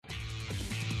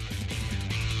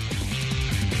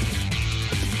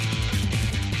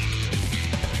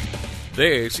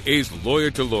This is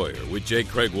Lawyer to Lawyer with J.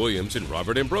 Craig Williams and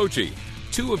Robert Ambrogi,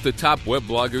 two of the top web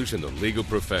bloggers in the legal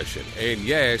profession. And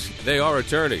yes, they are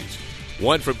attorneys,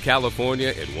 one from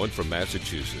California and one from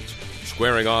Massachusetts,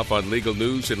 squaring off on legal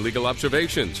news and legal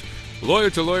observations.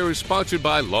 Lawyer to Lawyer is sponsored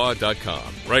by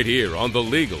Law.com, right here on the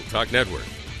Legal Talk Network.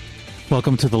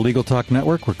 Welcome to the Legal Talk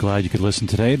Network. We're glad you could listen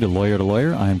today to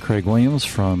Lawyer. I'm Craig Williams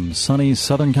from sunny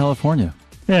Southern California.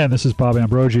 And this is Bob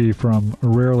Ambrogi from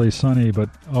rarely sunny but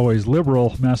always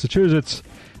liberal Massachusetts.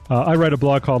 I write a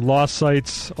blog called Law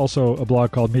Sites, also a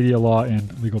blog called Media Law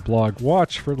and Legal Blog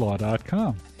Watch for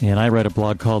Law.com. And I write a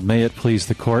blog called May It Please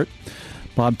the Court.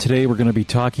 Bob, today we're going to be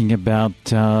talking about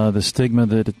the stigma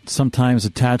that sometimes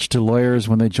attached to lawyers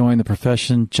when they join the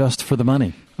profession just for the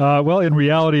money. Well, in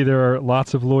reality, there are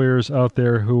lots of lawyers out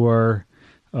there who are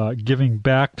giving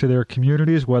back to their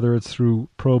communities, whether it's through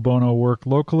pro bono work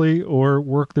locally or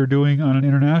work they're doing on an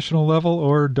international level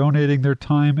or donating their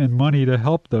time and money to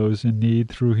help those in need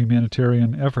through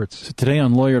humanitarian efforts. So today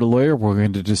on Lawyer to Lawyer, we're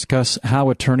going to discuss how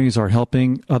attorneys are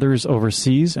helping others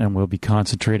overseas, and we'll be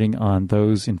concentrating on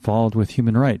those involved with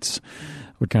human rights.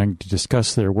 We're going to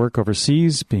discuss their work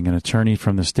overseas, being an attorney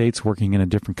from the States working in a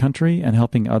different country, and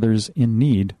helping others in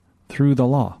need through the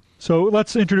law. So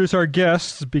let's introduce our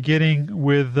guests, beginning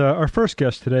with our first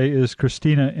guest today is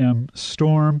Christina M.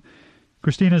 Storm.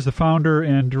 Christina is the founder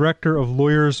and director of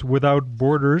Lawyers Without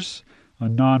Borders, a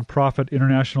nonprofit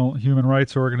international human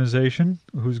rights organization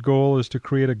whose goal is to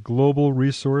create a global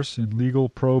resource in legal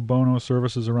pro bono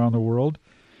services around the world.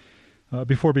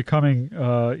 Before becoming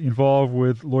involved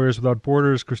with Lawyers Without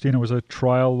Borders, Christina was a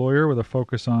trial lawyer with a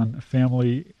focus on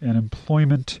family and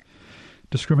employment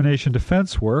discrimination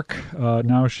defense work.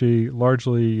 Now she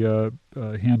largely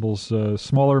handles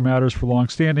smaller matters for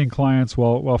long-standing clients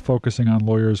while focusing on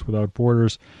Lawyers Without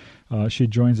Borders. She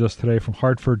joins us today from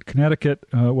Hartford, Connecticut.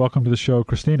 Welcome to the show,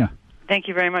 Christina. Thank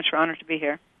you very much. We're honored to be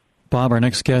here. Bob, our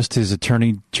next guest is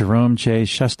attorney Jerome J.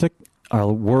 Shustak, our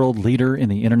world leader in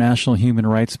the international human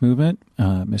rights movement.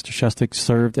 Mr. Shustak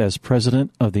served as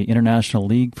president of the International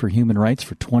League for Human Rights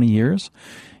for 20 years.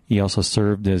 He also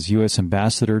served as U.S.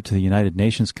 Ambassador to the United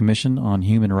Nations Commission on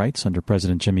Human Rights under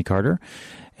President Jimmy Carter,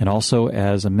 and also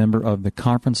as a member of the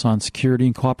Conference on Security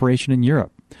and Cooperation in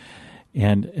Europe,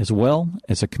 and as well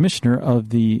as a commissioner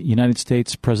of the United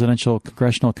States Presidential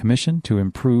Congressional Commission to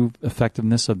improve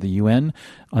effectiveness of the UN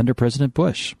under President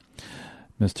Bush.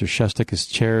 Mr. Shustak has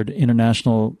chaired the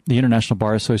International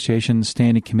Bar Association's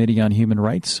Standing Committee on Human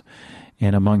Rights,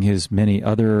 and among his many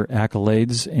other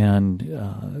accolades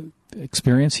and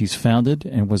experience, he's founded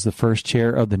and was the first chair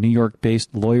of the New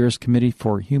York-based Lawyers Committee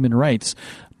for Human Rights,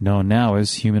 known now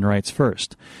as Human Rights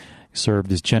First. He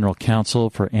served as general counsel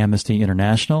for Amnesty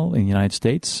International in the United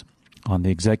States, on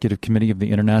the executive committee of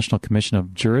the International Commission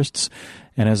of Jurists,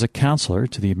 and as a counselor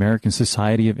to the American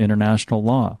Society of International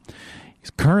Law. He's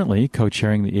currently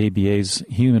co-chairing the ABA's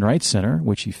Human Rights Center,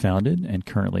 which he founded, and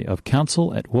currently of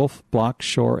counsel at Wolf, Block,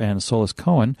 Shore, and Solis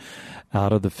Cohen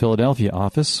out of the Philadelphia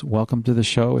office. Welcome to the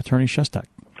show, Attorney Shustak.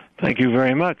 Thank you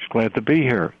very much. Glad to be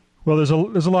here. Well, there's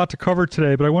a lot to cover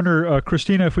today, but I wonder,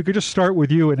 Christina, if we could just start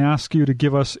with you and ask you to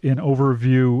give us an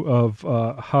overview of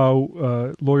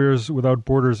how Lawyers Without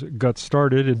Borders got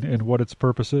started and what its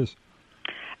purpose is.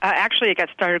 Actually, it got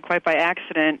started quite by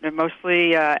accident, and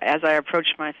mostly as I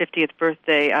approached my 50th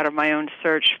birthday out of my own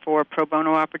search for pro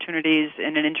bono opportunities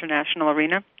in an international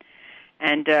arena.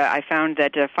 And I found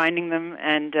that finding them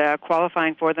and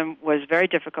qualifying for them was very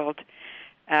difficult,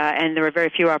 and there were very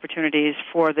few opportunities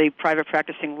for the private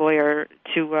practicing lawyer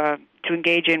to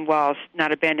engage in while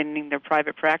not abandoning their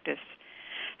private practice.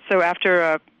 So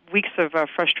after weeks of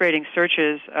frustrating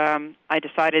searches, I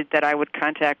decided that I would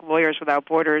contact Lawyers Without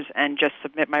Borders and just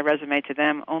submit my resume to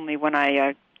them. Only when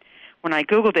I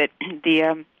Googled it,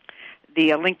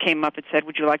 the link came up. It said,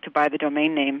 "Would you like to buy the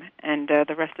domain name?" And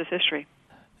the rest is history.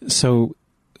 So,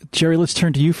 Jerry, let's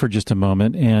turn to you for just a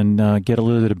moment and get a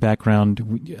little bit of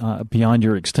background beyond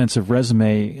your extensive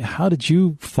resume. How did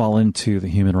you fall into the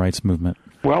human rights movement?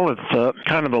 Well, it's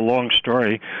kind of a long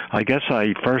story. I guess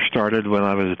I first started when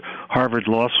I was at Harvard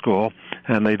Law School,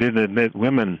 and they didn't admit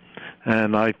women,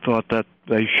 and I thought that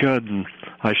they should, and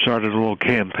I started a little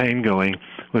campaign going,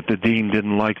 what the dean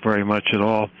didn't like very much at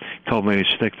all. He told me to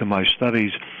stick to my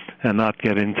studies and not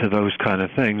get into those kind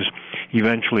of things.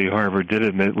 Eventually, Harvard did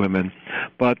admit women.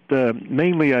 But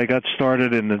mainly I got started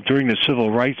during the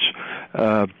Civil Rights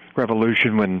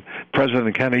Revolution when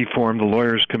President Kennedy formed the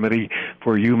Lawyers Committee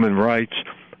for Human Rights.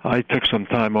 I took some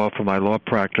time off from my law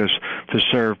practice to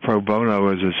serve pro bono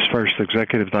as its first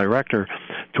executive director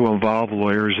to involve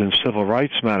lawyers in civil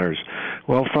rights matters.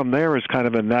 Well, from there is kind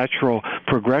of a natural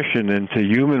progression into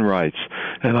human rights,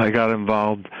 and I got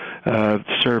involved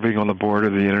serving on the board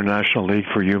of the International League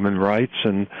for Human Rights,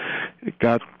 and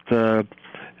got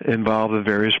involved in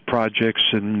various projects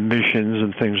and missions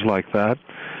and things like that.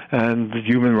 And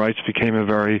human rights became a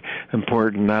very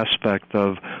important aspect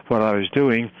of what I was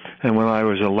doing. And when I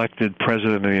was elected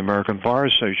president of the American Bar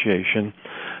Association,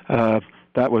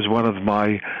 that was one of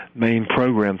my main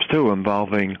programs, too,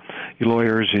 involving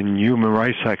lawyers in human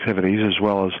rights activities as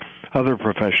well as other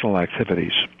professional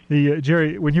activities.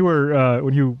 Jerry, when you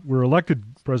were elected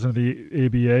president of the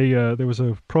ABA, there was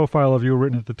a profile of you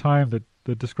written at the time that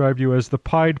described you as the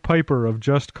Pied Piper of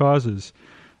just causes.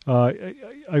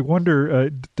 I wonder,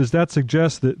 does that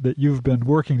suggest that you've been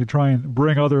working to try and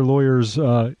bring other lawyers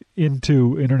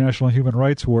into international human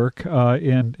rights work?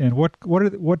 And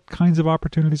what kinds of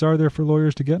opportunities are there for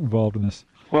lawyers to get involved in this?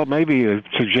 Well, maybe it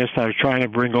suggests I was trying to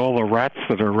bring all the rats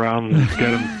that are around and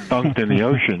get them dunked in the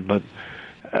ocean. But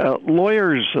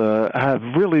lawyers have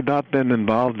really not been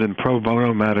involved in pro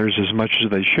bono matters as much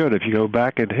as they should. If you go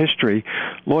back in history,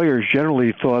 lawyers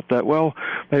generally thought that, well,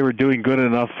 they were doing good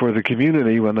enough for the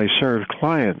community when they served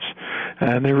clients.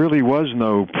 And there really was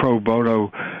no pro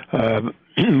bono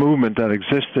movement that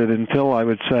existed until, I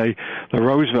would say, the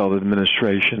Roosevelt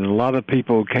administration. A lot of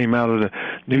people who came out of the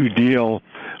New Deal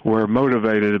were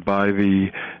motivated by the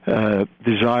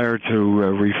desire to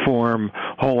reform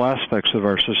whole aspects of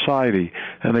our society,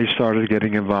 and they started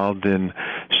getting involved in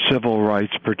civil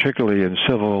rights, particularly in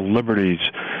civil liberties,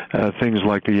 things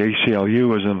like the ACLU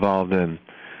was involved in.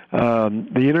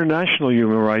 The international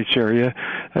human rights area,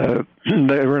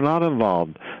 they were not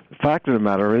involved. The fact of the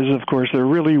matter is, of course, there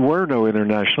really were no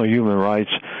international human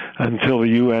rights until the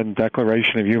UN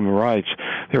Declaration of Human Rights.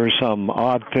 There were some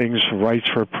odd things, rights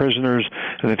for prisoners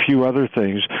and a few other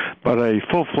things, but a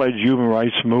full-fledged human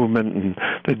rights movement and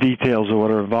the details of what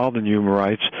are involved in human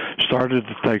rights started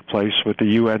to take place with the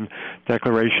UN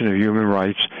Declaration of Human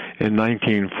Rights in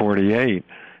 1948.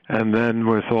 And then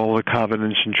with all the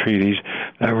covenants and treaties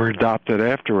that were adopted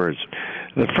afterwards.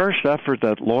 The first effort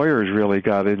that lawyers really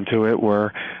got into it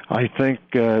were, I think,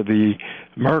 the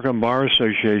American Bar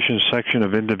Association section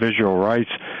of individual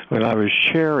rights, when I was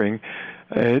chairing,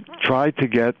 it tried to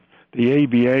get the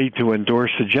ABA to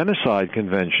endorse the Genocide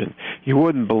Convention. You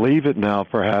wouldn't believe it now,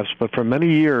 perhaps, but for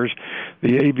many years,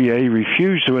 the ABA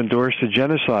refused to endorse the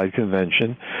Genocide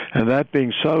Convention, and that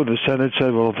being so, the Senate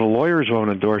said, well, if the lawyers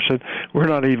won't endorse it, we're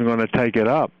not even going to take it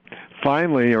up.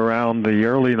 Finally, around the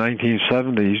early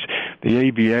 1970s, the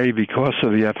ABA, because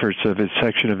of the efforts of its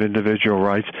section of individual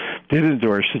rights, did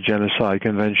endorse the Genocide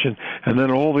Convention, and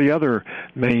then all the other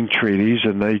main treaties,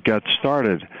 and they got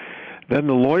started. Then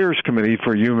the Lawyers Committee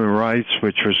for Human Rights,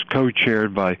 which was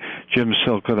co-chaired by Jim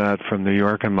Silconat from New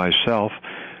York and myself.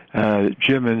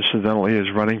 Jim, incidentally, is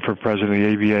running for president of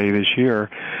the ABA this year.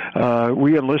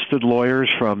 We enlisted lawyers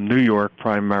from New York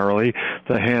primarily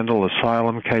to handle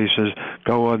asylum cases,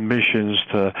 go on missions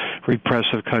to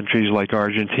repressive countries like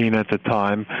Argentina at the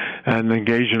time, and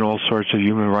engage in all sorts of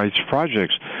human rights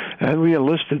projects. And we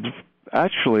enlisted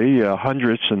actually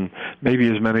hundreds and maybe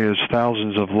as many as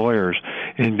thousands of lawyers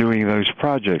in doing those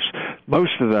projects.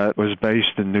 Most of that was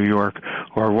based in New York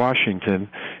or Washington.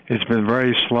 It's been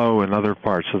very slow in other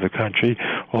parts of the country,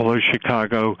 although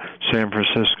Chicago, San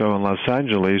Francisco, and Los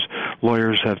Angeles,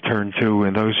 lawyers have turned to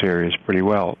in those areas pretty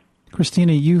well.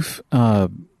 Christina, you've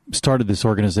started this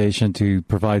organization to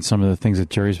provide some of the things that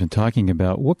Jerry's been talking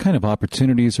about. What kind of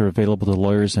opportunities are available to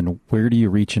lawyers, and where do you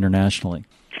reach internationally?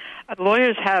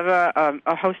 Lawyers have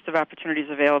a host of opportunities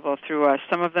available through us.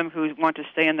 Some of them who want to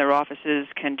stay in their offices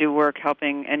can do work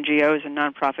helping NGOs and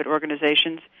nonprofit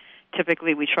organizations.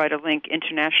 Typically, we try to link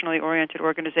internationally oriented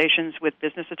organizations with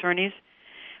business attorneys.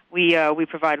 We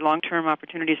provide long-term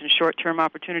opportunities and short-term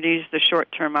opportunities. The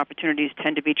short-term opportunities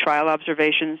tend to be trial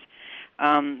observations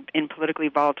in politically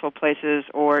volatile places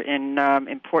or in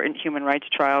important human rights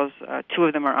trials. Two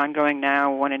of them are ongoing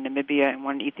now, one in Namibia and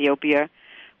one in Ethiopia,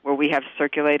 where we have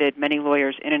circulated many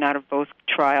lawyers in and out of both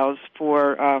trials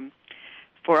for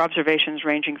observations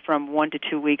ranging from 1 to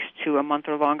 2 weeks to a month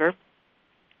or longer.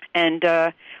 And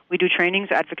we do trainings,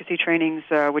 advocacy trainings,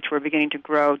 which we're beginning to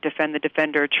grow, Defend the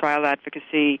Defender, trial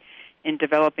advocacy in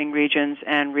developing regions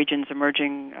and regions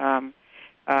emerging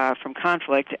from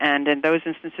conflict. And in those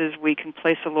instances, we can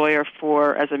place a lawyer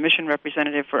as a mission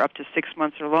representative for up to 6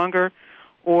 months or longer,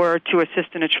 or to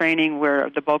assist in a training where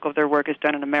the bulk of their work is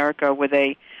done in America with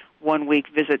a 1-week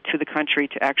visit to the country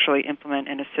to actually implement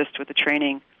and assist with the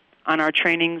training. On our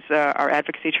trainings, our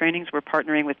advocacy trainings, we're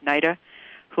partnering with NIDA,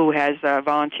 who has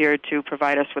volunteered to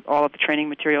provide us with all of the training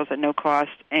materials at no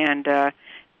cost, and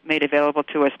made available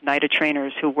to us NIDA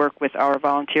trainers who work with our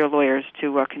volunteer lawyers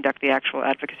to conduct the actual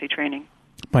advocacy training.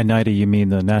 By NIDA, you mean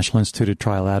the National Institute of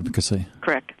Trial Advocacy?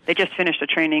 Correct. They just finished a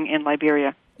training in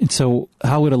Liberia. And so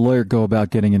how would a lawyer go about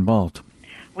getting involved?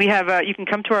 We have, you can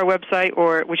come to our website,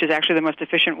 which is actually the most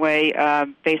efficient way,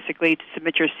 basically to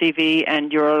submit your CV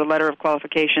and your letter of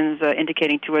qualifications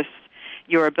indicating to us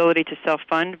your ability to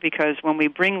self-fund, because when we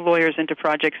bring lawyers into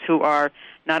projects who are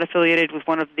not affiliated with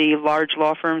one of the large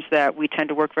law firms that we tend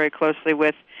to work very closely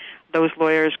with, those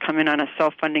lawyers come in on a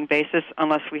self-funding basis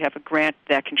unless we have a grant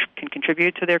that can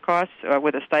contribute to their costs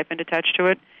with a stipend attached to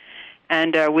it.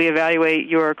 And we evaluate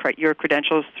your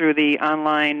credentials through the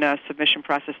online submission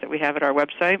process that we have at our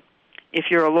website. If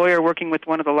you're a lawyer working with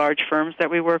one of the large firms that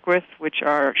we work with, which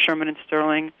are Sherman &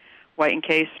 Sterling, White &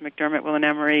 Case, McDermott, Will &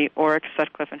 Emery, Oryx,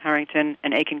 Sutcliffe & Harrington,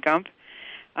 and Aiken Gump,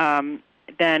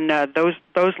 then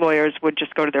those lawyers would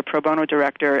just go to their pro bono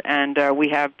director, and we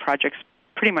have projects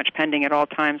pretty much pending at all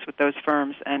times with those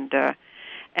firms, and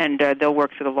they'll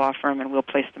work through the law firm, and we'll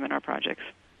place them in our projects.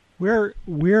 Where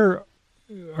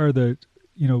are the,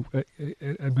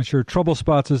 I'm not sure trouble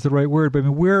spots is the right word, but I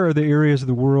mean, where are the areas of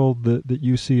the world that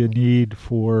you see a need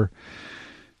for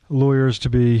lawyers to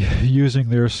be using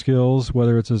their skills,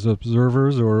 whether it's as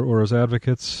observers or as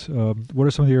advocates? What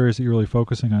are some of the areas that you're really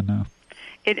focusing on now?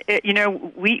 The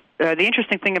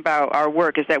interesting thing about our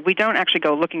work is that we don't actually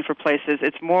go looking for places.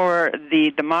 It's more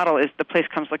the model is the place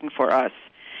comes looking for us.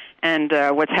 And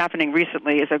what's happening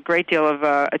recently is a great deal of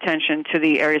attention to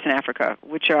the areas in Africa,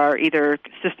 which are either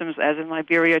systems, as in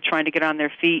Liberia, trying to get on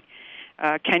their feet,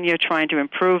 Kenya trying to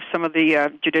improve some of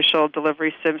the judicial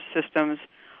delivery systems,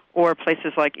 or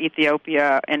places like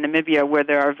Ethiopia and Namibia, where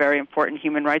there are very important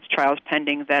human rights trials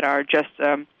pending that are just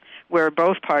where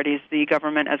both parties, the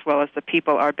government as well as the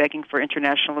people, are begging for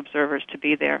international observers to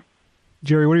be there.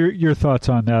 Jerry, what are your thoughts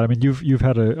on that? I mean, you've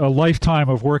had a lifetime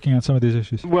of working on some of these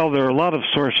issues. Well, there are a lot of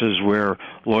sources where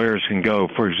lawyers can go.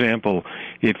 For example,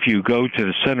 if you go to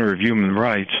the Center of Human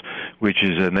Rights, which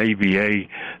is an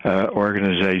ABA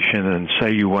organization, and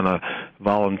say you want to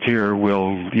volunteer,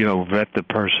 we'll vet the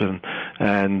person,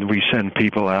 and we send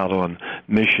people out on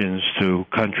missions to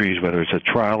countries, whether it's a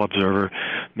trial observer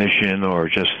mission or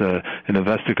just an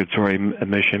investigatory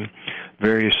mission.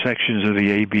 Various sections of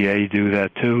the ABA do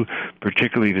that too,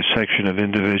 particularly the section of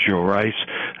individual rights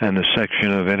and the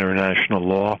section of international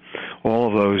law. All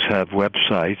of those have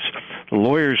websites. The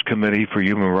Lawyers Committee for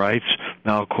Human Rights,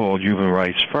 now called Human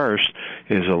Rights First,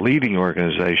 is a leading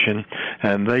organization,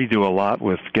 and they do a lot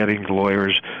with getting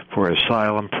lawyers for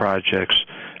asylum projects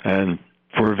and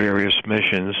for various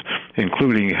missions,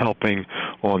 including helping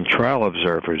on trial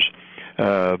observers.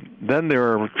 Then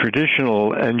there are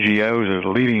traditional NGOs, or the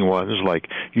leading ones, like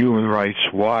Human Rights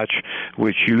Watch,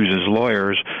 which uses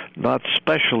lawyers, not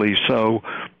specially so.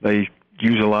 They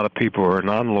use a lot of people who are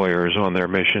non-lawyers on their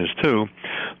missions too,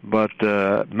 but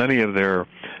many of their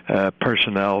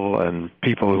personnel and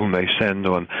people whom they send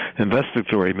on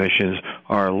investigatory missions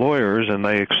are lawyers, and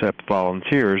they accept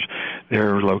volunteers.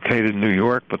 They're located in New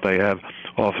York, but they have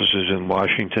offices in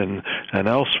Washington and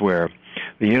elsewhere.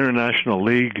 The International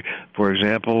League, for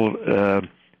example,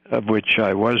 of which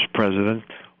I was president,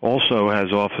 also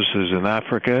has offices in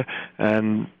Africa,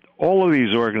 and all of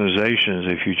these organizations,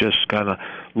 if you just kind of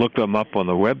look them up on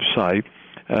the website,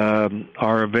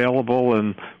 are available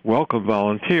and welcome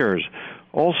volunteers.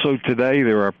 Also today,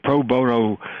 there are pro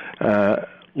bono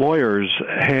lawyers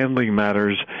handling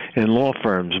matters in law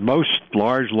firms. Most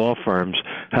large law firms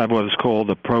have what is called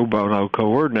a pro bono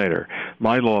coordinator.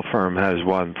 My law firm has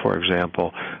one, for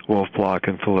example, Wolf Block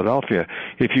in Philadelphia.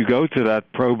 If you go to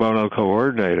that pro bono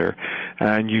coordinator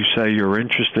and you say you're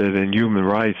interested in human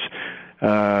rights,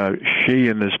 she,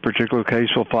 in this particular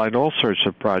case, will find all sorts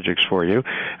of projects for you.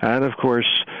 And, of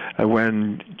course,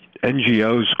 when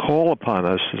NGOs call upon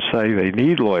us and say they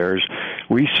need lawyers,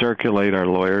 we circulate our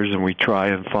lawyers and we try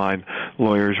and find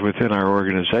lawyers within our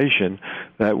organization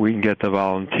that we can get to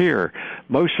volunteer.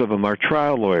 Most of them are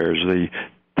trial lawyers. The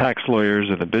tax lawyers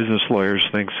and the business lawyers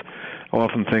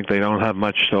often think they don't have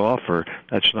much to offer.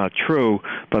 That's not true,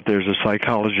 but there's a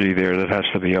psychology there that has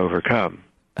to be overcome.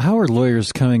 How are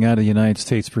lawyers coming out of the United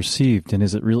States perceived, and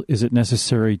is it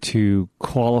necessary to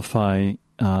qualify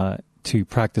to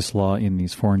practice law in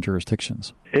these foreign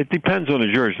jurisdictions? It depends on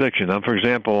the jurisdiction. For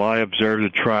example, I observed a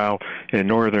trial in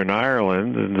Northern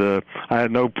Ireland, and I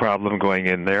had no problem going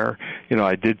in there.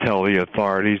 I did tell the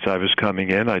authorities I was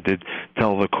coming in. I did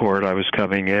tell the court I was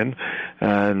coming in,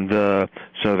 and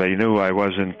so they knew I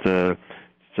wasn't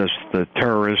just a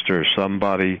terrorist or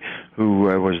somebody who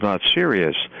was not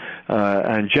serious.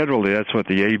 And generally, that's what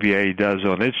the ABA does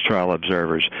on its trial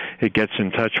observers. It gets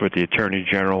in touch with the Attorney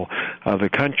General of the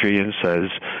country and says,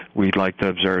 we'd like to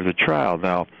observe the trial.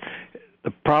 Now,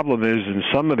 the problem is in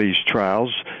some of these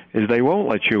trials is they won't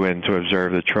let you in to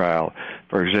observe the trial.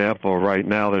 For example, right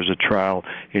now there's a trial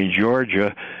in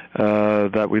Georgia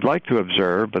that we'd like to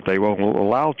observe, but they won't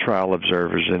allow trial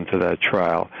observers into that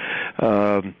trial.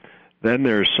 Then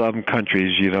there's some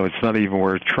countries, it's not even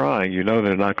worth trying.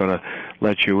 They're not going to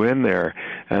let you in there.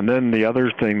 And then the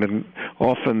other thing, that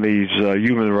often these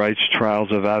human rights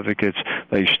trials of advocates,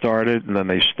 they start it and then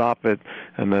they stop it,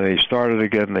 and then they start it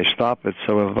again and they stop it.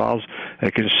 So it involves a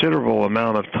considerable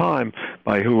amount of time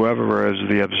by whoever is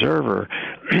the observer.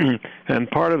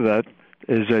 And part of that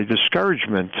is a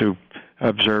discouragement to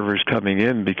observers coming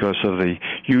in because of the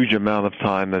huge amount of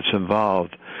time that's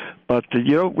involved. But we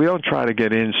don't try to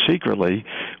get in secretly.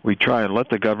 We try and let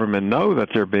the government know that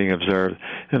they're being observed.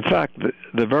 In fact,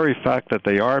 the very fact that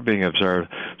they are being observed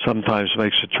sometimes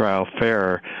makes the trial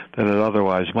fairer than it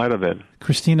otherwise might have been.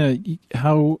 Christina,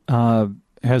 how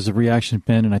has the reaction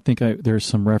been? And I think there's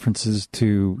some references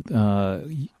to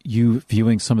you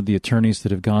viewing some of the attorneys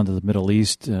that have gone to the Middle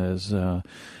East as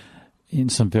in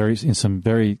some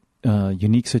very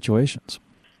unique situations.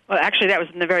 Well, actually, that was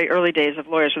in the very early days of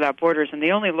Lawyers Without Borders, and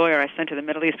the only lawyer I sent to the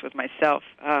Middle East was myself,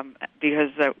 because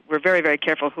we're very, very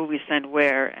careful who we send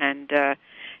where, and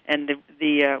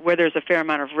where there's a fair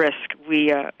amount of risk,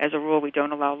 we, as a rule, we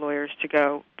don't allow lawyers to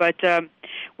go. But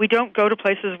we don't go to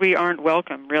places we aren't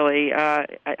welcome, really. I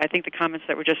think the comments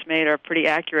that were just made are pretty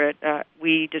accurate.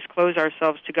 We disclose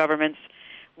ourselves to governments.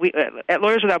 At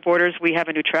Lawyers Without Borders, we have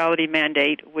a neutrality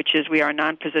mandate, which is we are a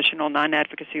non-positional,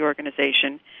 non-advocacy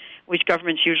organization, which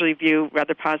governments usually view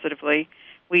rather positively.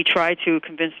 We try to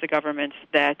convince the governments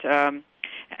that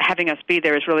having us be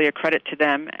there is really a credit to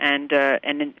them, and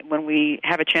when we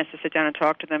have a chance to sit down and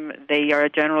talk to them, they are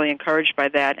generally encouraged by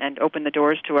that and open the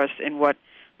doors to us in what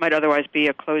might otherwise be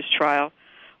a closed trial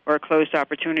or a closed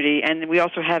opportunity. And we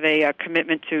also have a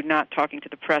commitment to not talking to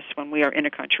the press when we are in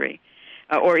a country,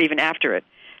 or even after it,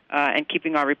 and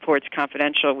keeping our reports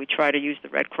confidential. We try to use the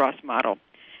Red Cross model.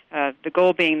 The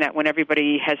goal being that when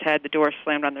everybody has had the door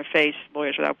slammed on their face,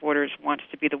 Lawyers Without Borders wants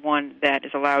to be the one that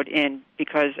is allowed in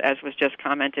because, as was just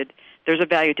commented, there's a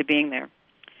value to being there.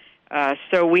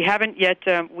 So we haven't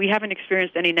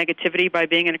experienced any negativity by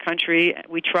being in a country.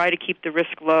 We try to keep the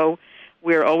risk low.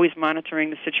 We're always monitoring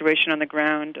the situation on the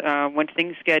ground. When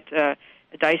things get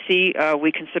dicey,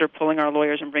 we consider pulling our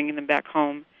lawyers and bringing them back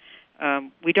home.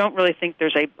 We don't really think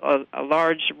there's a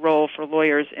large role for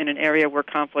lawyers in an area where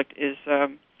conflict is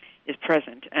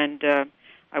present. And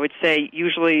I would say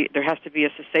usually there has to be a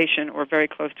cessation or very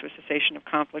close to a cessation of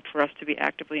conflict for us to be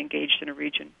actively engaged in a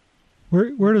region.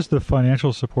 Where does the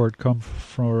financial support come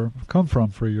from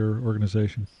for your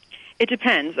organization? It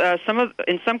depends.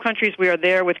 In some countries we are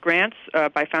there with grants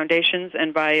by foundations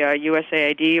and by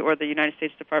USAID or the United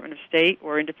States Department of State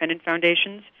or independent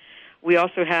foundations. We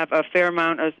also have a fair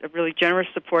amount of really generous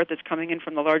support that's coming in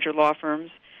from the larger law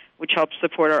firms, which helps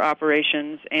support our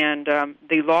operations. And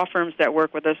the law firms that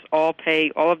work with us all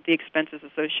pay all of the expenses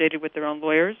associated with their own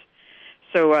lawyers.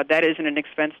 So that isn't an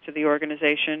expense to the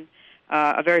organization.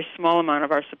 A very small amount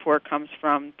of our support comes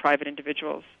from private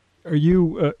individuals. Are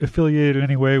you affiliated in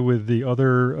any way with the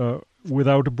other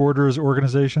Without Borders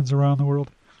organizations around the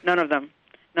world? None of them.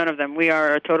 None of them. We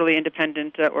are a totally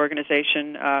independent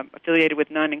organization, affiliated with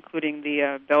none, including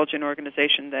the Belgian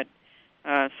organization that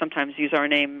sometimes use our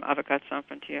name, Avocats Sans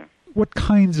Frontières. What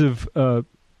kinds of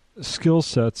skill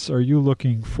sets are you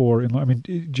looking for?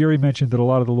 Jerry mentioned that a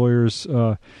lot of the lawyers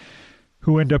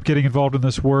who end up getting involved in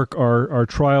this work are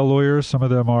trial lawyers. Some of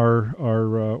them are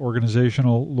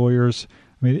organizational lawyers.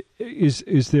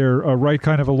 Is there a right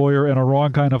kind of a lawyer and a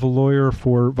wrong kind of a lawyer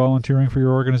for volunteering for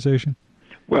your organization?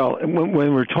 Well,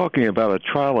 when we're talking about a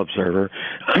trial observer,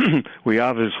 we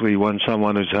obviously want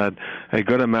someone who's had a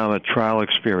good amount of trial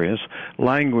experience.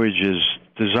 Language is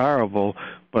desirable,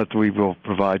 but we will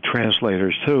provide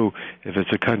translators too if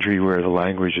it's a country where the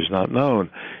language is not known.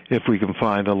 If we can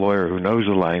find a lawyer who knows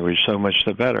the language, so much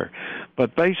the better.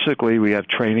 But basically, we have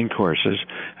training courses,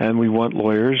 and we want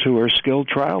lawyers who are skilled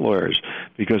trial lawyers,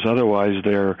 because otherwise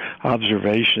their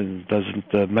observation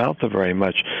doesn't amount to very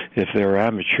much if they're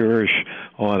amateurish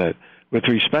on it. With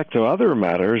respect to other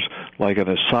matters, like an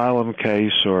asylum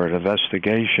case or an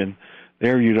investigation,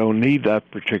 there you don't need that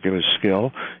particular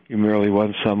skill. You merely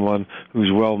want someone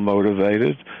who's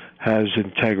well-motivated, has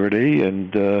integrity,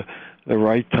 and the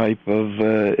right type of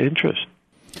interest.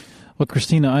 Well,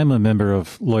 Christina, I'm a member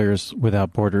of Lawyers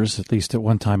Without Borders. At least at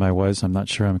one time I was. I'm not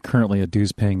sure I'm currently a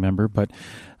dues-paying member. But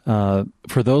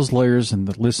for those lawyers and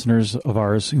the listeners of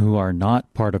ours who are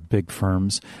not part of big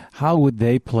firms, how would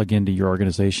they plug into your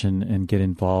organization and get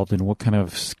involved? And what kind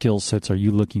of skill sets are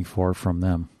you looking for from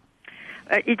them?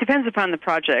 It depends upon the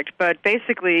project. But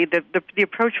basically, the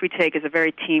approach we take is a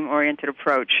very team-oriented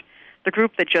approach. The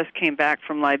group that just came back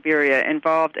from Liberia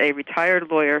involved a retired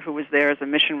lawyer who was there as a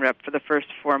mission rep for the first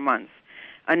 4 months,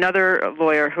 another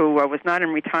lawyer who was not in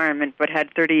retirement but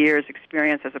had 30 years'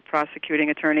 experience as a prosecuting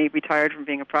attorney, retired from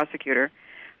being a prosecutor,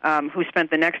 who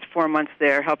spent the next 4 months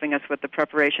there helping us with the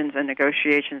preparations and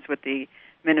negotiations with the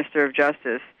Minister of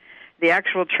Justice. The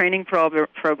actual training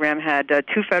program had 2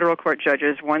 federal court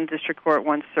judges, 1 district court,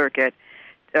 1 circuit,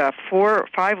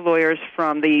 5 lawyers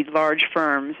from the large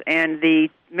firms, and the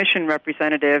mission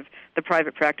representative, the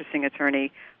private practicing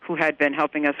attorney, who had been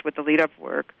helping us with the lead-up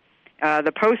work.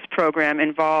 The post program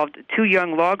involved 2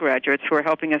 young law graduates who are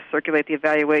helping us circulate the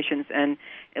evaluations and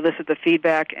elicit the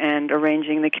feedback and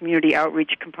arranging the community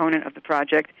outreach component of the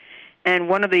project. And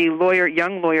one of the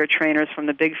young lawyer trainers from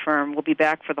the big firm will be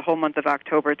back for the whole month of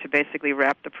October to basically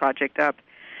wrap the project up.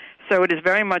 So it is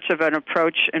very much of an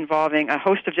approach involving a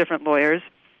host of different lawyers.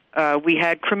 We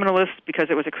had criminalists because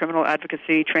it was a criminal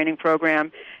advocacy training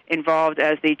program involved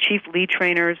as the chief lead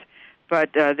trainers,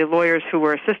 but the lawyers who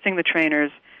were assisting the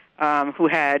trainers who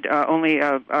had only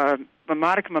a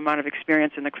modicum amount of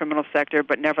experience in the criminal sector,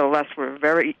 but nevertheless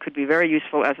could be very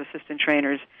useful as assistant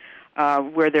trainers,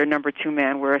 were their number 2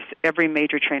 man, where every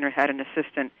major trainer had an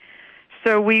assistant.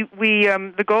 So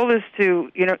the goal is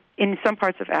to, in some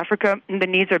parts of Africa, the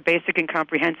needs are basic and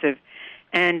comprehensive.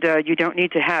 And you don't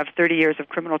need to have 30 years of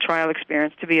criminal trial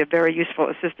experience to be a very useful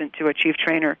assistant to a chief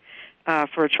trainer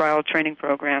for a trial training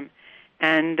program.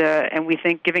 And we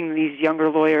think giving these younger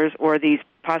lawyers or these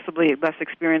possibly less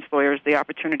experienced lawyers the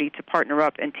opportunity to partner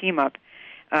up and team up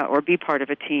or be part of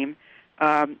a team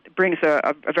brings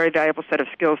a very valuable set of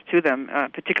skills to them,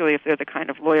 particularly if they're the kind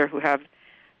of lawyer who have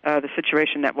the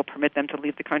situation that will permit them to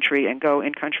leave the country and go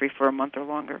in-country for a month or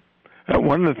longer.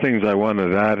 One of the things I wanted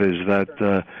to add is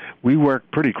that we work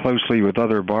pretty closely with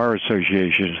other bar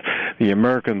associations. The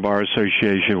American Bar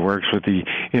Association works with the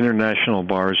International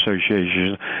Bar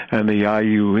Association and the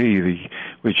IUE,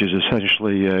 which is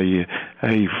essentially a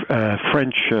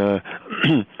French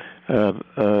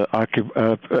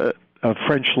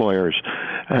French lawyers,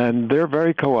 and they're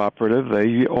very cooperative.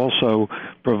 They also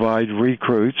provide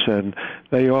recruits, and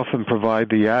they often provide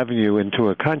the avenue into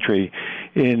a country.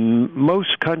 In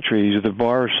most countries, the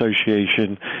Bar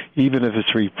Association, even if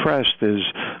it's repressed, is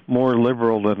more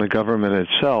liberal than the government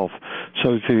itself.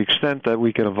 So to the extent that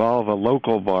we can evolve a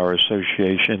local bar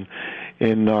association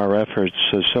in our efforts,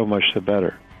 so much the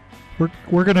better.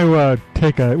 We're going to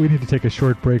we need to take a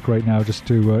short break right now just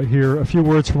to hear a few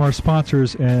words from our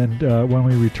sponsors, and when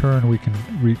we return, we can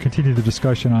continue the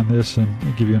discussion on this and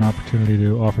give you an opportunity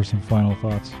to offer some final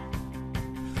thoughts.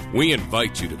 We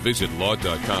invite you to visit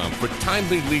law.com for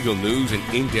timely legal news and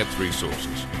in-depth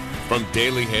resources. From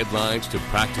daily headlines to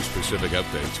practice-specific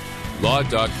updates,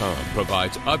 law.com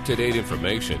provides up-to-date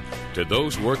information to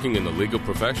those working in the legal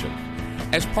profession.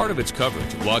 As part of its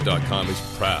coverage, Law.com is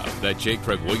proud that J.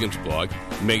 Craig Williams' blog,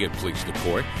 May It Please the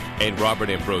Court, and Robert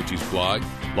Ambrogi's blog,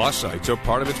 Law Sites, are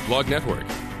part of its blog network.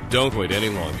 Don't wait any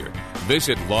longer.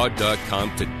 Visit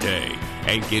Law.com today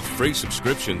and get free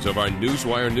subscriptions of our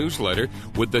Newswire newsletter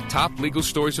with the top legal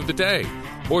stories of the day.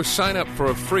 Or sign up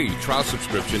for a free trial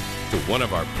subscription to one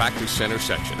of our Practice Center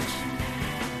sections.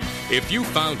 If you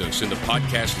found us in the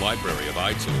podcast library of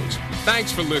iTunes,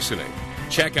 thanks for listening.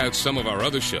 Check out some of our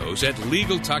other shows at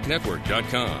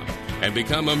LegalTalkNetwork.com and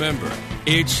become a member.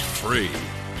 It's free.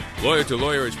 Lawyer to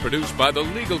Lawyer is produced by the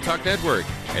Legal Talk Network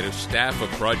and a staff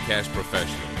of broadcast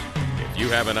professionals. If you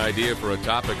have an idea for a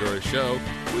topic or a show,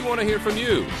 we want to hear from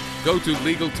you. Go to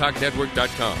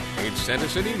LegalTalkNetwork.com and send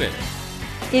us an email.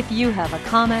 If you have a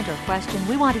comment or question,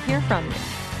 we want to hear from you.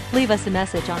 Leave us a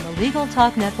message on the Legal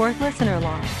Talk Network listener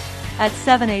line at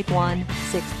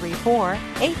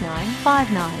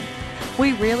 781-634-8959.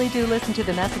 We really do listen to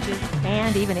the messages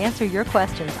and even answer your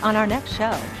questions on our next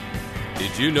show.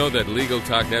 Did you know that Legal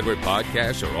Talk Network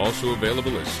podcasts are also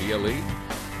available as CLE?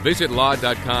 Visit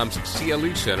Law.com's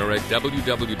CLE Center at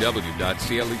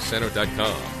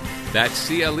www.clecenter.com. That's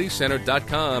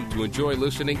clecenter.com to enjoy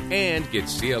listening and get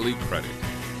CLE credit.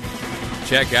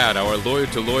 Check out our Lawyer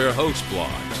to Lawyer host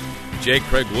blogs. J.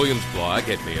 Craig Williams' blog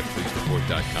at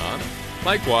mayitpleasethereport.com.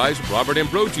 Likewise, Robert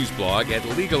Ambrogi's blog at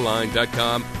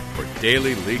legalline.com for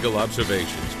daily legal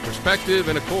observations, perspective,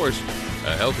 and, of course,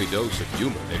 a healthy dose of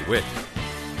humor and wit.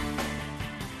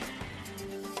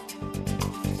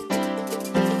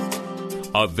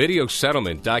 A video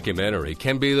settlement documentary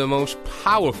can be the most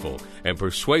powerful and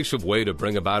persuasive way to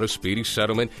bring about a speedy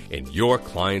settlement in your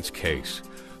client's case.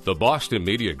 The Boston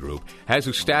Media Group has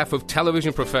a staff of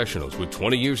television professionals with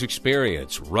 20 years'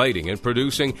 experience writing and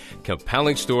producing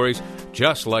compelling stories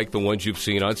just like the ones you've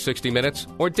seen on 60 Minutes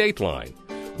or Dateline.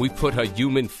 We put a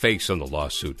human face on the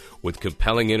lawsuit with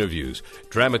compelling interviews,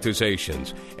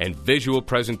 dramatizations, and visual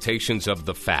presentations of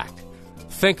the fact.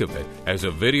 Think of it as a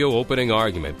video opening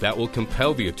argument that will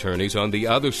compel the attorneys on the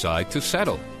other side to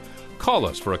settle. Call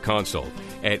us for a consult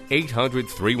at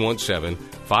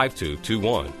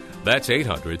 800-317-5221. That's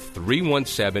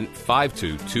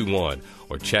 800-317-5221.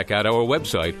 Or check out our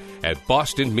website at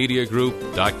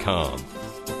bostonmediagroup.com.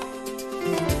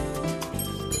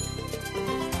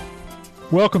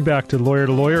 Welcome back to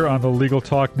Lawyer on the Legal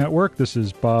Talk Network. This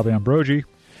is Bob Ambrogi.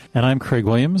 And I'm Craig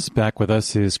Williams. Back with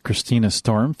us is Christina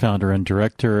Storm, founder and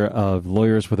director of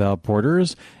Lawyers Without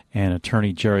Borders, and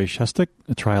attorney Jerry Shustak,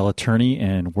 a trial attorney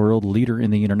and world leader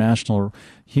in the international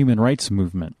human rights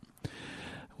movement.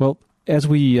 Well, as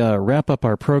we wrap up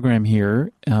our program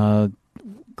here,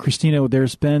 Christina,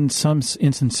 there's been some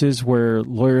instances where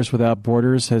Lawyers Without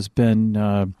Borders has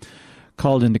been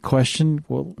called into question.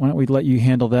 Well, why don't we let you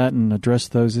handle that and address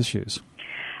those issues?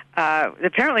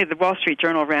 Apparently, the Wall Street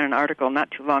Journal ran an article not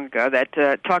too long ago that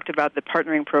talked about the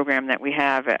partnering program that we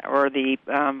have, or the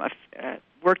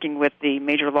working with the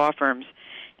major law firms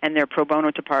and their pro bono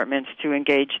departments to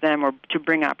engage them or to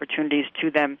bring opportunities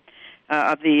to them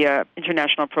of the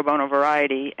international pro bono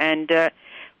variety. And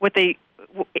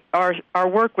our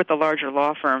work with the larger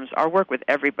law firms, our work with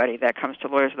everybody that comes to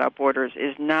Lawyers Without Borders,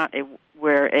 is not a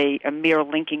mere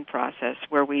linking process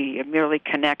where we merely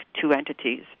connect two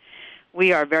entities.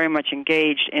 We are very much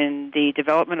engaged in the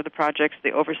development of the projects,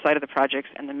 the oversight of the projects,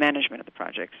 and the management of the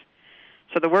projects.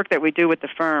 So the work that we do with the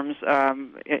firms,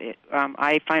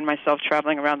 I find myself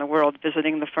traveling around the world,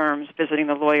 visiting the firms, visiting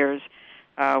the lawyers.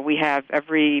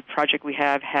 Every project we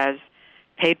have has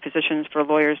paid positions for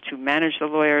lawyers to manage the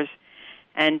lawyers.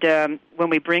 And when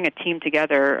we bring a team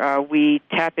together, we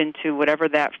tap into whatever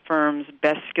that firm's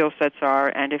best skill sets are.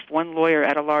 And if one lawyer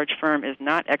at a large firm is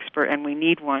not expert and we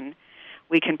need one,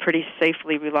 we can pretty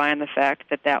safely rely on the fact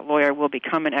that that lawyer will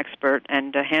become an expert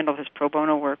and handle his pro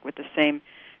bono work with the same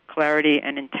clarity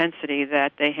and intensity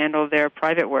that they handle their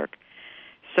private work.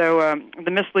 So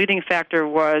the misleading factor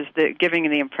was giving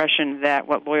the impression that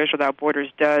what Lawyers Without Borders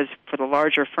does, for the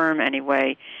larger firm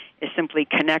anyway, is simply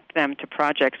connect them to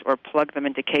projects or plug them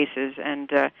into cases, and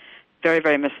very,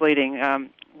 very misleading.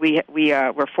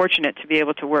 We're fortunate to be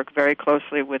able to work very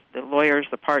closely with the lawyers,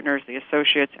 the partners, the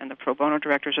associates, and the pro bono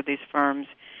directors of these firms,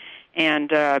 and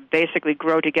basically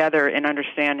grow together in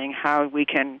understanding how we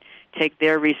can take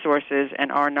their resources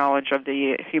and our knowledge of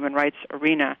the human rights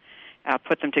arena,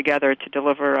 put them together to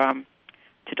deliver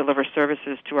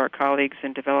services to our colleagues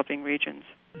in developing regions.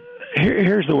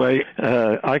 Here's the way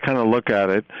I kind of look at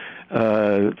it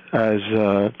as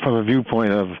from a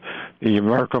viewpoint of the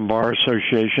American Bar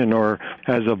Association or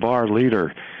as a bar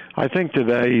leader. I think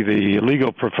today the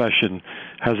legal profession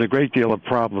has a great deal of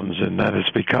problems in that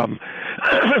it's become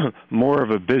more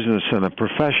of a business than a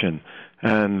profession,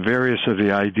 and various of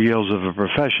the ideals of a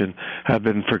profession have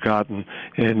been forgotten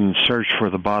in search for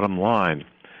the bottom line.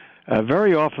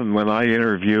 Very often when I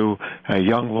interview a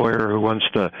young lawyer who wants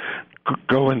to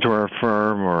go into our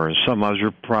firm or some other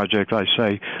project, I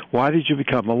say, why did you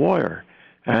become a lawyer?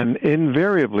 And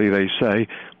invariably they say,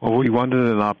 well, we wanted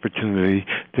an opportunity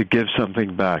to give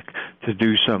something back, to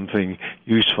do something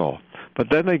useful. But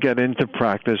then they get into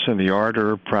practice, and the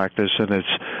ardor of practice and its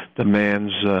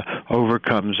demands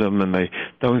overcomes them, and they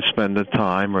don't spend the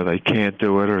time, or they can't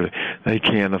do it, or they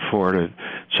can't afford it.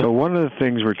 So one of the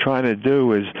things we're trying to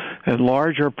do is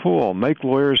enlarge our pool, make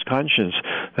lawyers conscious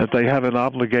that they have an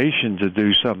obligation to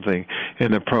do something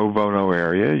in the pro bono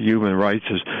area. Human rights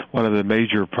is one of the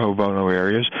major pro bono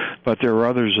areas, but there are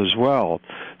others as well.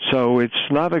 So it's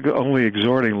not only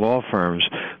exhorting law firms,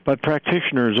 but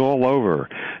practitioners all over.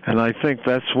 And I think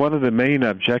that's one of the main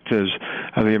objectives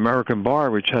of the American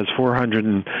Bar, which has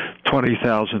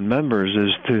 420,000 members,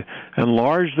 is to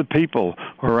enlarge the people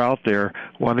who are out there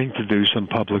wanting to do some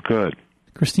public good.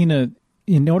 Christina,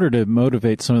 in order to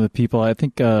motivate some of the people, I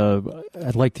think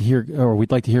I'd like to hear, or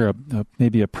we'd like to hear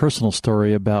maybe a personal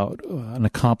story about an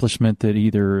accomplishment that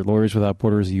either Lawyers Without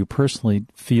Borders or you personally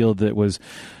feel that was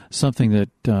something that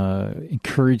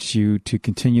encouraged you to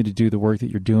continue to do the work that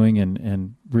you're doing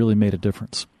and really made a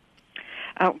difference.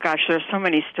 Oh, gosh, there are so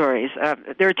many stories.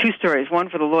 There are two stories, one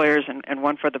for the lawyers and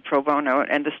one for the pro bono.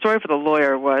 And the story for the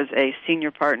lawyer was a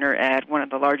senior partner at one of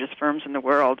the largest firms in the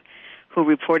world who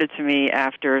reported to me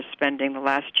after spending the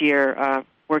last year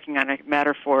working on a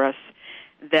matter for us,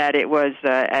 that it was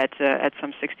at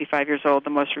some 65 years old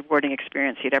the most rewarding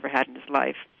experience he'd ever had in his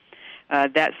life.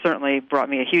 That certainly brought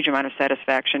me a huge amount of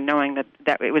satisfaction, knowing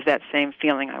that it was that same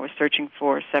feeling I was searching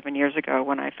for 7 years ago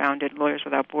when I founded Lawyers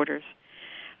Without Borders.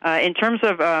 In terms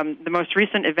of the most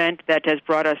recent event that has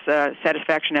brought us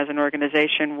satisfaction as an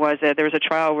organization was there was a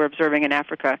trial we're observing in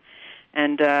Africa.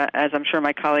 And as I'm sure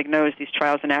my colleague knows, these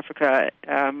trials in Africa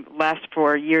last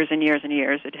for years and years and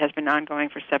years. It has been ongoing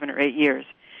for 7 or 8 years.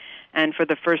 And for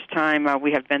the first time,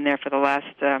 we have been there for the last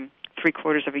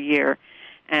 3/4 of a year.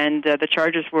 And the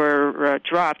charges were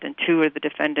dropped, and 2 of the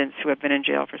defendants who have been in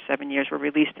jail for 7 years were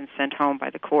released and sent home by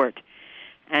the court.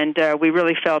 And we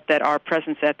really felt that our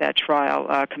presence at that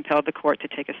trial compelled the court to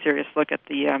take a serious look at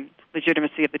the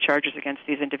legitimacy of the charges against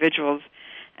these individuals.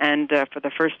 And for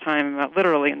the first time,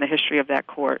 literally in the history of that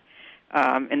court,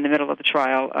 in the middle of the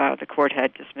trial, the court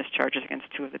had dismissed charges against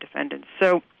 2 of the defendants.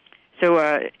 So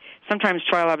sometimes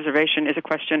trial observation is a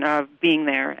question of being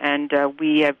there, and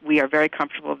we are very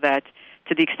comfortable that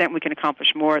to the extent we can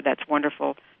accomplish more, that's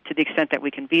wonderful. To the extent that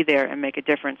we can be there and make a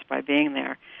difference by being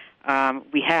there,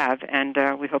 we have, and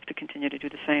we hope to continue to do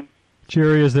the same.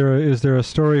 Jerry, is there a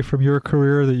story from your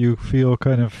career that you feel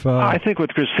kind of... I think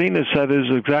what Christina said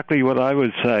is exactly what I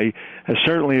would say,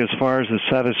 certainly as far as the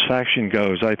satisfaction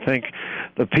goes. I think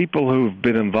the people who've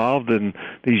been involved in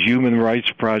these human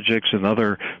rights projects and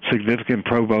other significant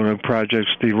pro bono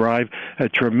projects derive a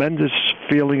tremendous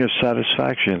feeling of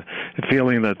satisfaction, a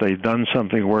feeling that they've done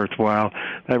something worthwhile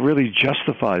that really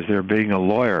justifies their being a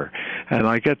lawyer. And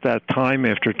I get that time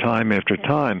after time after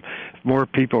time. If more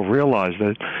people realize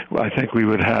that, I think we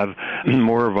would have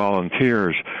more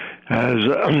volunteers. As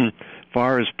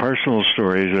far as personal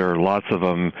stories, there are lots of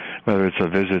them, whether it's a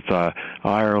visit to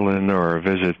Ireland or a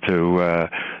visit to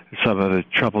some of the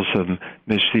troublesome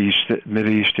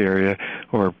Mideast area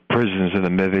or prisons in the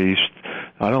Mideast.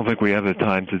 I don't think we have the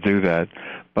time to do that.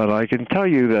 But I can tell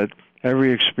you that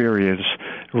every experience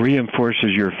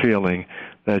reinforces your feeling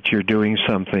that you're doing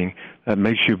something that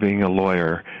makes you being a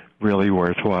lawyer really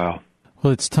worthwhile.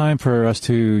 Well, it's time for us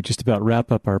to just about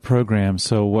wrap up our program.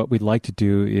 So what we'd like to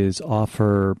do is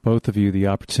offer both of you the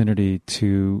opportunity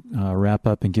to wrap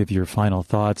up and give your final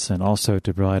thoughts, and also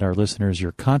to provide our listeners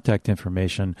your contact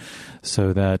information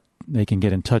so that they can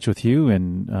get in touch with you,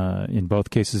 and in both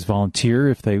cases volunteer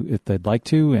if they'd like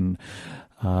to. And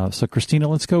so, Christina,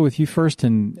 let's go with you first.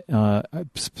 And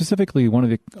specifically, one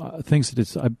of the things that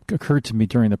has occurred to me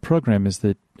during the program is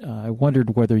that I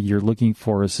wondered whether you're looking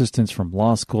for assistance from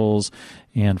law schools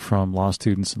and from law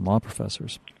students and law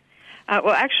professors.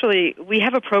 Well, actually, we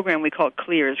have a program we call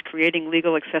CLEARS, Creating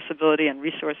Legal Accessibility and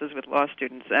Resources with Law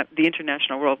Students. The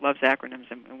international world loves acronyms,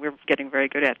 and we're getting very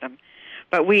good at them.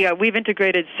 But we've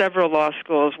integrated several law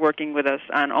schools working with us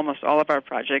on almost all of our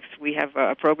projects. We have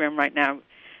a program right now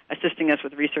assisting us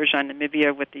with research on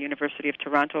Namibia with the University of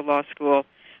Toronto Law School.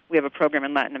 We have a program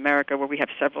in Latin America where we have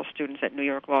several students at New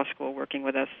York Law School working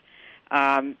with us.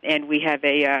 And we have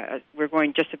we're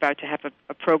going just about to have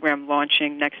a program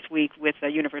launching next week with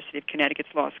the University of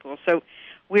Connecticut's Law School. So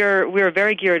we're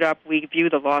very geared up. We view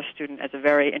the law student as a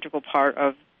very integral part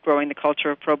of growing the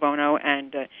culture of pro bono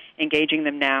and engaging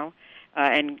them now,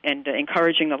 and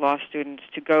encouraging the law students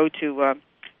to go to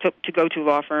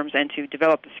law firms and to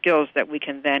develop the skills that we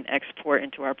can then export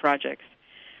into our projects.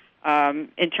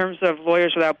 In terms of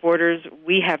Lawyers Without Borders,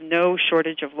 we have no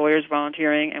shortage of lawyers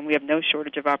volunteering, and we have no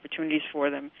shortage of opportunities for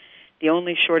them. The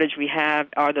only shortage we have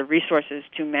are the resources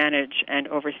to manage and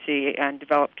oversee and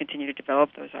continue to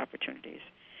develop those opportunities.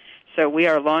 So we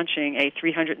are launching a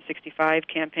 365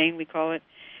 campaign, we call it,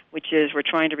 which is we're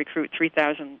trying to recruit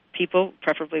 3,000 people,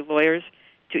 preferably lawyers,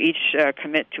 to each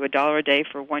commit to $1 a day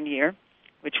for 1 year,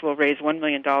 which will raise $1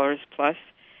 million plus,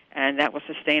 and that will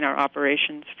sustain our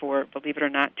operations for, believe it or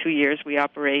not, 2 years. We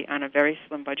operate on a very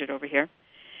slim budget over here.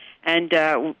 And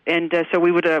so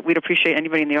we'd appreciate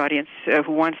anybody in the audience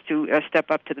who wants to step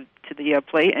up to the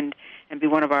plate and be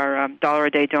one of our $1 a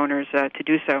day donors to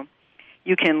do so.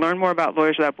 You can learn more about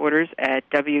Lawyers Without Borders at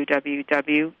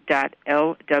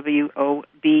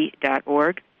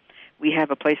www.lwob.org. We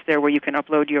have a place there where you can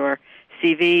upload your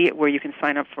CV, where you can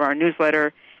sign up for our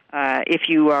newsletter. If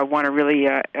you want to really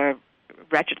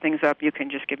ratchet things up, you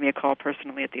can just give me a call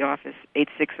personally at the office,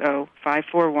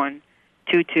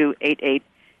 860-541-2288,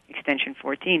 extension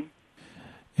 14.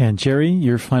 And Jerry,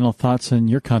 your final thoughts and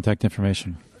your contact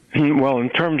information. Well, in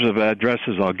terms of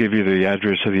addresses, I'll give you the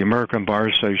address of the American Bar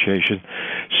Association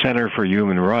Center for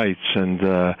Human Rights, and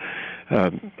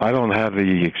I don't have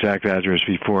the exact address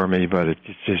before me, but it's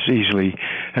just easily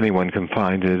anyone can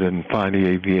find it and find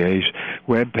the ABA's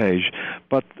webpage.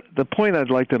 But the point I'd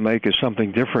like to make is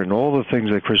something different. All the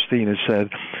things that Christina said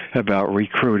about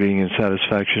recruiting and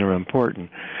satisfaction are important.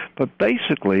 But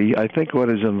basically, I think what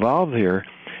is involved here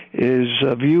is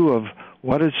a view of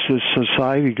what is this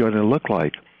society going to look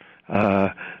like.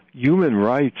 Human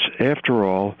rights, after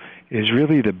all, is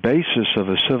really the basis of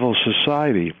a civil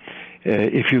society.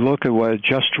 If you look at what a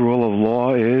just rule of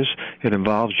law is, it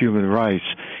involves human rights.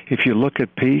 If you look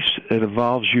at peace, it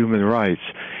involves human rights.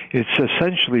 It's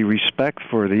essentially respect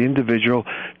for the individual,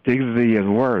 dignity,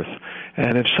 and worth.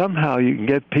 And if somehow you can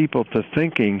get people to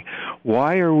thinking,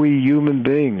 why are we human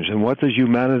beings, and what does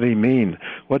humanity mean?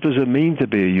 What does it mean to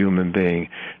be a human being?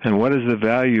 And what is the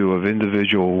value of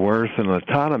individual worth and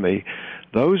autonomy?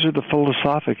 Those are the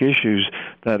philosophic issues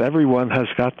that everyone has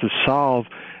got to solve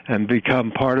and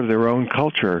become part of their own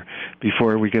culture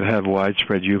before we can have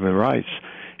widespread human rights.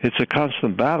 It's a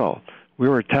constant battle.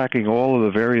 We're attacking all of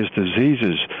the various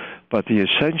diseases, but the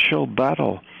essential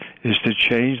battle is to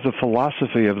change the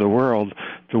philosophy of the world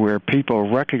to where people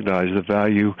recognize the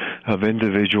value of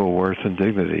individual worth and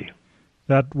dignity.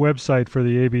 That website for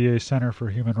the ABA Center for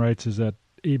Human Rights is at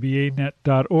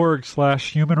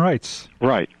abanet.org/human rights.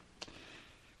 Right.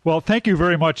 Well, thank you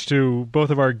very much to both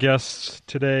of our guests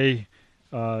today,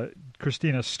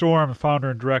 Christina Storm, founder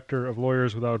and director of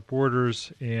Lawyers Without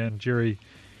Borders, and Jerry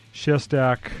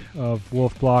Shestak of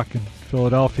Wolf Block in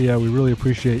Philadelphia. We really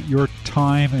appreciate your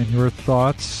time and your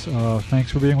thoughts.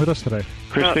 Thanks for being with us today.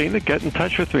 Christina, get in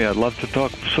touch with me. I'd love to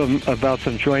talk about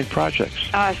some joint projects.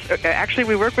 Actually,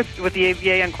 we work with the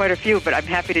ABA on quite a few, but I'm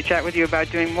happy to chat with you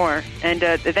about doing more. And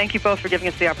thank you both for giving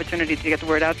us the opportunity to get the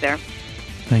word out there.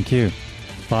 Thank you.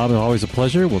 Bob, always a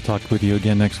pleasure. We'll talk with you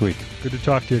again next week. Good to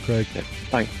talk to you, Craig. Yeah.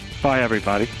 Thanks. Bye,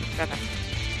 everybody. Bye-bye.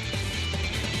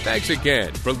 Thanks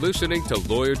again for listening to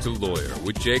Lawyer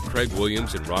with J. Craig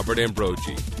Williams and Robert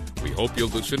Ambrogi. We hope you'll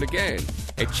listen again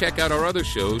and check out our other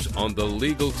shows on the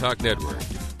Legal Talk Network.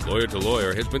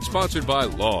 Lawyer has been sponsored by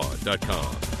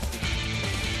Law.com.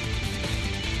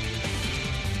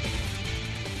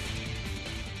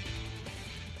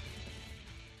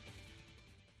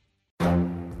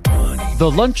 The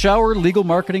Lunch Hour Legal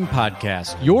Marketing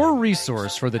Podcast, your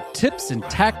resource for the tips and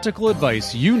tactical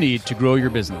advice you need to grow your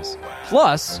business.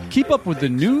 Plus, keep up with the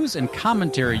news and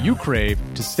commentary you crave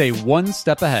to stay one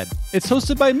step ahead. It's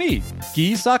hosted by me,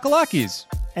 Guy Sakalakis.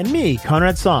 And me,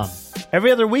 Conrad Som.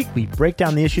 Every other week, we break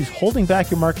down the issues holding back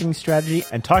your marketing strategy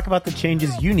and talk about the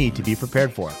changes you need to be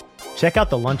prepared for. Check out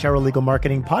the Lunch Hour Legal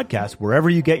Marketing Podcast wherever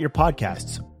you get your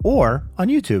podcasts or on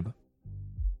YouTube.